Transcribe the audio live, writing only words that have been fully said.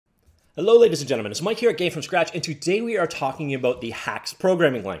Hello ladies and gentlemen, it's Mike here at Game From Scratch, and today we are talking about the Haxe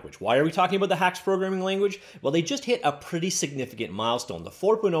programming language. Why are we talking about the Haxe programming language? Well, they just hit a pretty significant milestone. The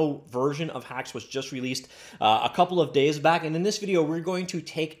 4.0 version of Haxe was just released a couple of days back, and in this video we're going to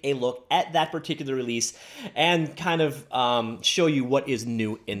take a look at that particular release and kind of show you what is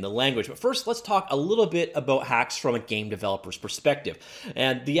new in the language. But first, let's talk a little bit about Haxe from a game developer's perspective.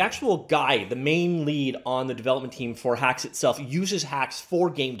 And the actual guy, the main lead on the development team for Haxe itself, uses Haxe for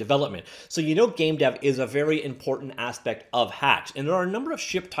game development. So you know game dev is a very important aspect of Haxe, and there are a number of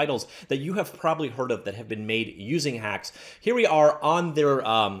shipped titles that you have probably heard of that have been made using Haxe. Here we are on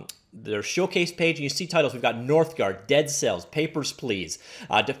their showcase page, and you see titles. We've got Northgard, Dead Cells, Papers, Please,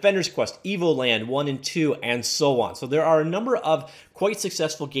 Defender's Quest, Evo Land 1 and 2, and so on. So there are a number of quite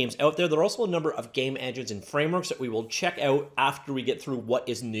successful games out there. There are also a number of game engines and frameworks that we will check out after we get through what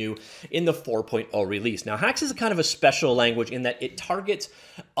is new in the 4.0 release. Now, Haxe is a kind of a special language in that it targets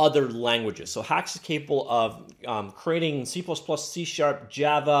other languages. So Haxe is capable of creating C++, C#,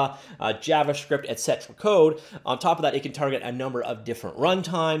 Java, JavaScript, etc. code. On top of that, it can target a number of different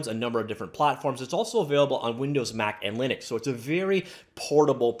runtimes, a number of different platforms. It's also available on Windows, Mac, and Linux. So it's a very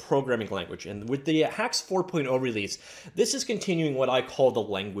portable programming language. And with the Haxe 4.0 release, this is continuing what I call the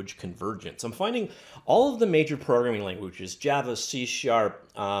language convergence. I'm finding all of the major programming languages, Java, C#, sort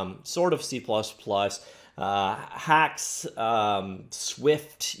of C++, Haxe,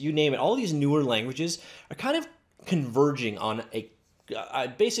 Swift, you name it, all these newer languages are kind of converging on a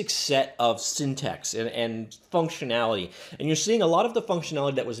basic set of syntax and functionality. And you're seeing a lot of the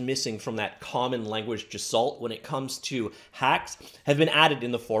functionality that was missing from that common language gestalt when it comes to Haxe have been added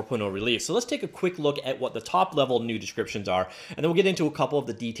in the 4.0 release. So let's take a quick look at what the top level new descriptions are, and then we'll get into a couple of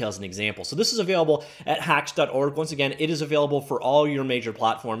the details and examples. So this is available at haxe.org. Once again, it is available for all your major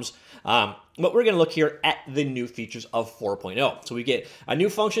platforms. But we're going to look here at the new features of 4.0. So we get a new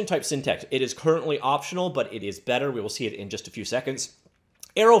function type syntax. It is currently optional, but it is better. We will see it in just a few seconds.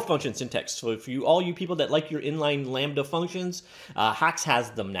 Arrow function syntax. So if all you people that like your inline lambda functions, Haxe has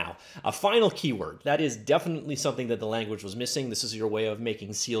them now. A final keyword. That is definitely something that the language was missing. This is your way of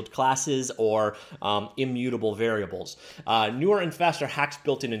making sealed classes or immutable variables. Newer and faster Haxe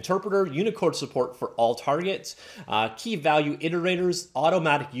built-in interpreter, Unicode support for all targets, key value iterators,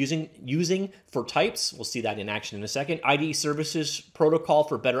 automatic using for types. We'll see that in action in a second. IDE services protocol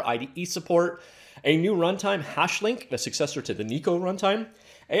for better IDE support. A new runtime, HashLink, the successor to the Nico runtime,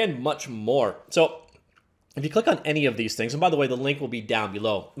 and much more. So if you click on any of these things, and by the way, the link will be down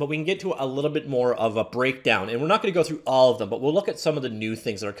below, but we can get to a little bit more of a breakdown, and we're not going to go through all of them, but we'll look at some of the new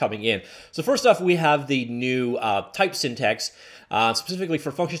things that are coming in. So first off, we have the new type syntax, specifically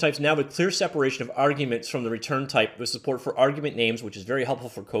for function types now with clear separation of arguments from the return type with support for argument names, which is very helpful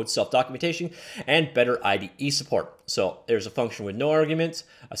for code self-documentation, and better IDE support. So there's a function with no arguments,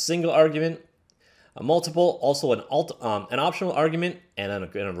 a single argument, a multiple, also an optional argument, and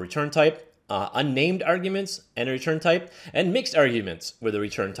a return type, unnamed arguments and a return type, and mixed arguments with a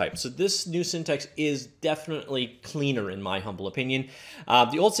return type. So this new syntax is definitely cleaner in my humble opinion.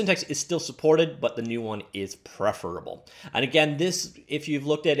 The old syntax is still supported, but the new one is preferable. And again, this, if you've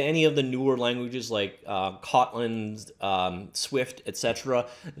looked at any of the newer languages like Kotlin, Swift, etc.,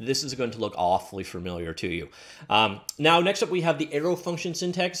 this is going to look awfully familiar to you. Now, next up, we have the arrow function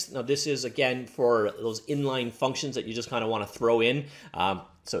syntax. Now, this is, again, for those inline functions that you just kind of want to throw in.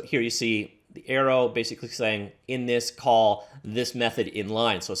 So here you see the arrow basically saying, in this, call this method in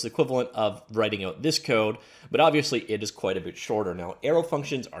line. So it's the equivalent of writing out this code, but obviously it is quite a bit shorter. Now, arrow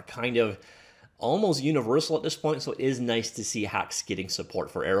functions are kind of almost universal at this point, so it is nice to see Haxe getting support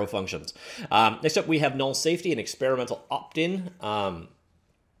for arrow functions. Next up, we have null safety and experimental opt-in.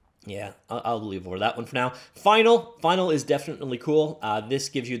 Yeah, I'll leave over that one for now. Final is definitely cool. This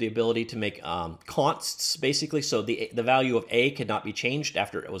gives you the ability to make consts, basically, so the value of a cannot be changed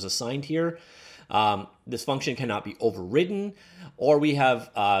after it was assigned here. This function cannot be overridden, or we have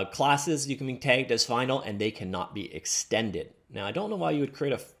classes you can be tagged as final, and they cannot be extended. Now, I don't know why you would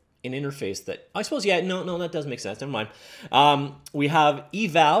create an interface that, I suppose, yeah, no, that does make sense. Never mind. We have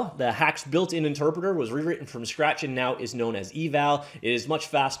Eval, the Haxe built-in interpreter, was rewritten from scratch and now is known as Eval. It is much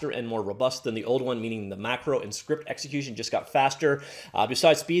faster and more robust than the old one, meaning the macro and script execution just got faster.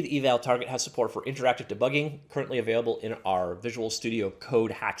 Besides speed, the Eval target has support for interactive debugging, currently available in our Visual Studio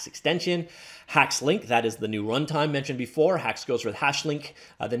Code Haxe extension. HashLink, that is the new runtime mentioned before. Haxe goes with HashLink,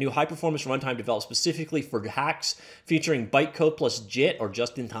 the new high-performance runtime developed specifically for Haxe, featuring bytecode plus JIT, or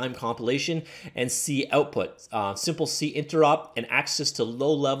just-in-time runtime compilation, and C output. Simple C interop and access to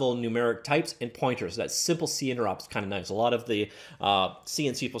low-level numeric types and pointers. That simple C interop is kind of nice. A lot of the C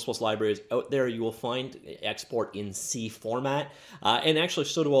and C++ libraries out there you will find export in C format, and actually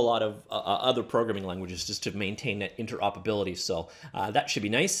so do a lot of other programming languages just to maintain that interoperability. So that should be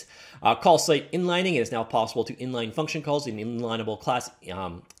nice. Call site inlining. It is now possible to inline function calls in inlineable class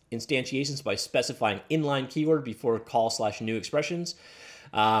instantiations by specifying inline keyword before call/new expressions.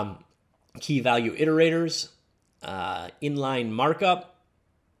 Key value iterators, inline markup,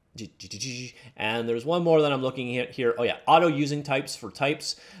 and there's one more that I'm looking at here. Oh yeah, auto using types for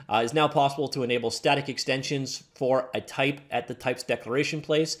types is now possible to enable static extensions for a type at the types declaration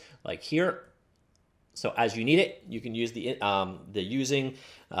place, like here. So as you need it, you can use the using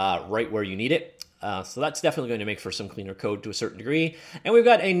right where you need it. So that's definitely going to make for some cleaner code to a certain degree. And we've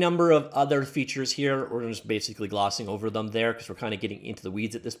got a number of other features here. We're just basically glossing over them there because we're kind of getting into the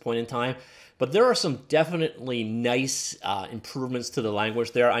weeds at this point in time. But there are some definitely nice improvements to the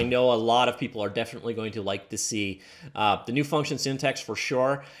language there. I know a lot of people are definitely going to like to see the new function syntax for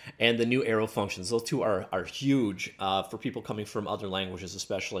sure, and the new arrow functions. Those two are huge for people coming from other languages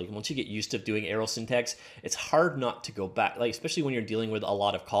especially. Once you get used to doing arrow syntax, it's hard not to go back, like especially when you're dealing with a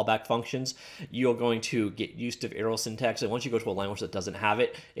lot of callback functions. You're going to get used to arrow syntax, and once you go to a language that doesn't have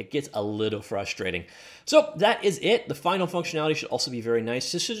it, it gets a little frustrating. So that is it. The final functionality should also be very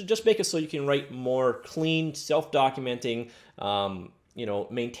nice. This should just make it so you can write more clean, self-documenting,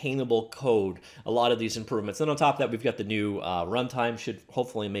 maintainable code. A lot of these improvements. Then on top of that, we've got the new runtime, should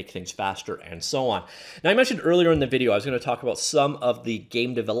hopefully make things faster and so on. Now, I mentioned earlier in the video, I was going to talk about some of the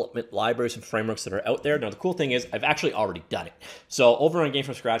game development libraries and frameworks that are out there. Now, the cool thing is I've actually already done it. So over on Game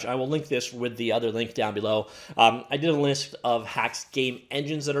From Scratch, I will link this with the other link down below. I did a list of Haxe game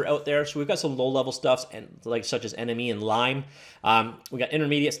engines that are out there. So we've got some low-level stuff, and such as Enemy and Lime. We got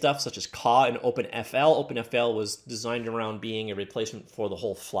intermediate stuff such as Caw and OpenFL. OpenFL was designed around being a replacement for the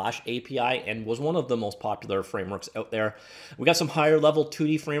whole Flash API and was one of the most popular frameworks out there. We got some higher level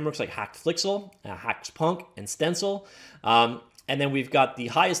 2D frameworks like HaxFlixel, HaxPunk, and Stencil. And then we've got the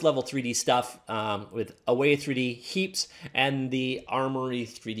highest level 3D stuff with Away 3D, Heaps, and the Armory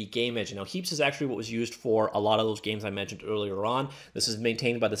 3D game engine. Now, Heaps is actually what was used for a lot of those games I mentioned earlier on. This is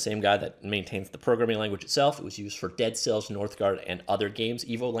maintained by the same guy that maintains the programming language itself. It was used for Dead Cells, Northgard, and other games,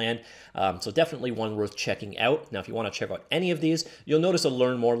 Evoland. So definitely one worth checking out. Now, if you want to check out any of these, you'll notice a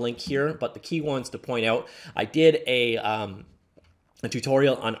Learn More link here. But the key ones to point out, I did a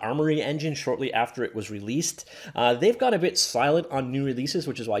tutorial on Armory Engine shortly after it was released. They've got a bit silent on new releases,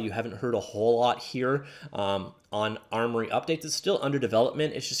 which is why you haven't heard a whole lot here on Armory updates. It's still under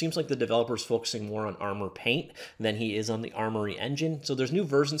development. It just seems like the developer's focusing more on Armor Paint than he is on the Armory Engine. So there's new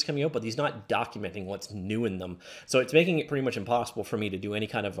versions coming out, but he's not documenting what's new in them. So it's making it pretty much impossible for me to do any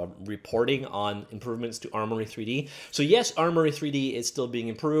kind of reporting on improvements to Armory 3D. So yes, Armory 3D is still being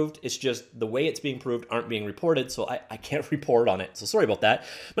improved. It's just the way it's being improved aren't being reported, so I can't report on it. So sorry about that.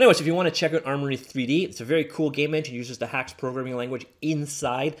 But anyways, if you want to check out Armory 3D, it's a very cool game engine. It uses the Haxe programming language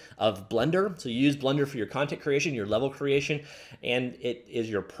inside of Blender. So you use Blender for your content creation, your level creation, and it is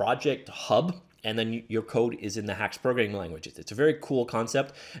your project hub, and then your code is in the Haxe programming language. It's a very cool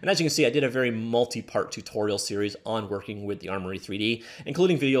concept, and as you can see, I did a very multi-part tutorial series on working with the Armory 3D,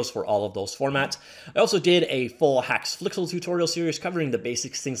 including videos for all of those formats. I also did a full HaxFlixel tutorial series covering the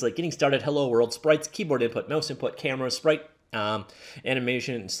basics, things like getting started, hello world, sprites, keyboard input, mouse input, camera, sprite,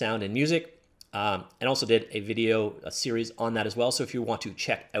 animation, sound, and music. And also did a series on that as well. So if you want to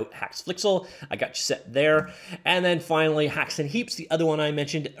check out HaxFlixel, I got you set there. And then finally, Haxe and Heaps, the other one I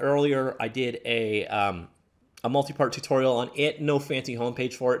mentioned earlier, I did a multi-part tutorial on it. No fancy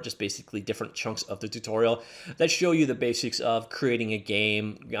homepage for it, just basically different chunks of the tutorial that show you the basics of creating a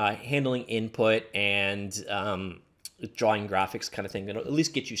game, handling input, and drawing graphics kind of thing that'll at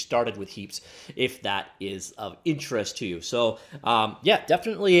least get you started with Heaps if that is of interest to you. So yeah,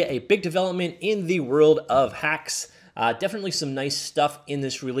 definitely a big development in the world of Haxe. Definitely some nice stuff in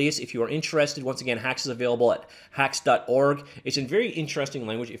this release. If you are interested, once again, Haxe is available at haxe.org. It's in very interesting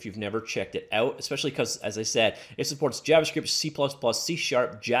language if you've never checked it out, especially because, as I said, it supports JavaScript, C++, C#,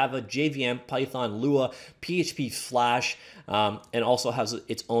 Java, JVM, Python, Lua, PHP, Flash, and also has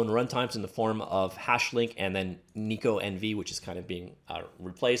its own runtimes in the form of HashLink and then Nico NV, which is kind of being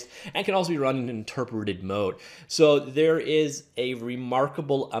replaced, and can also be run in interpreted mode. So there is a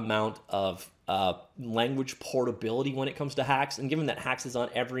remarkable amount of language portability when it comes to Haxe, and given that Haxe is on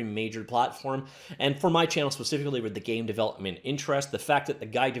every major platform, and for my channel specifically with the game development interest, the fact that the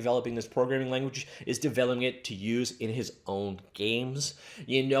guy developing this programming language is developing it to use in his own games,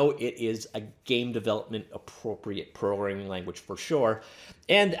 you know it is a game development appropriate programming language for sure.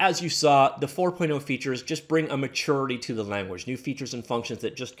 And as you saw, the 4.0 features just bring a maturity to the language, new features and functions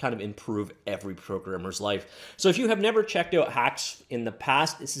that just kind of improve every programmer's life. So if you have never checked out Haxe in the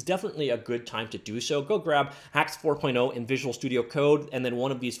past, this is definitely a good time to do so. Go grab Haxe 4.0 in Visual Studio Code and then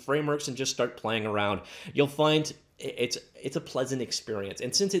one of these frameworks and just start playing around. You'll find it's a pleasant experience.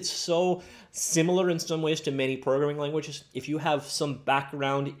 And since it's so similar in some ways to many programming languages, if you have some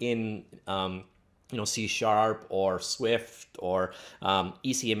background in C# or Swift or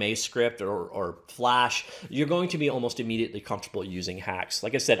ECMA script or Flash, you're going to be almost immediately comfortable using Haxe.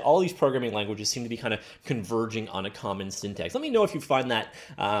 Like I said, all these programming languages seem to be kind of converging on a common syntax. Let me know if you find that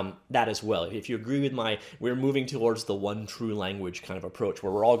as well. If you agree with we're moving towards the one true language kind of approach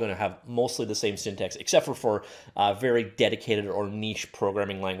where we're all going to have mostly the same syntax, except for very dedicated or niche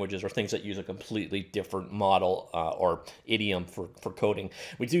programming languages or things that use a completely different model or idiom for coding.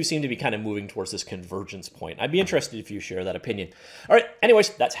 We do seem to be kind of moving towards this convergence point. I'd be interested if you share that opinion. All right, anyways,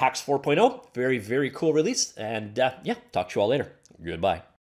 that's Haxe 4.0. Very, very cool release. And yeah, talk to you all later. Goodbye.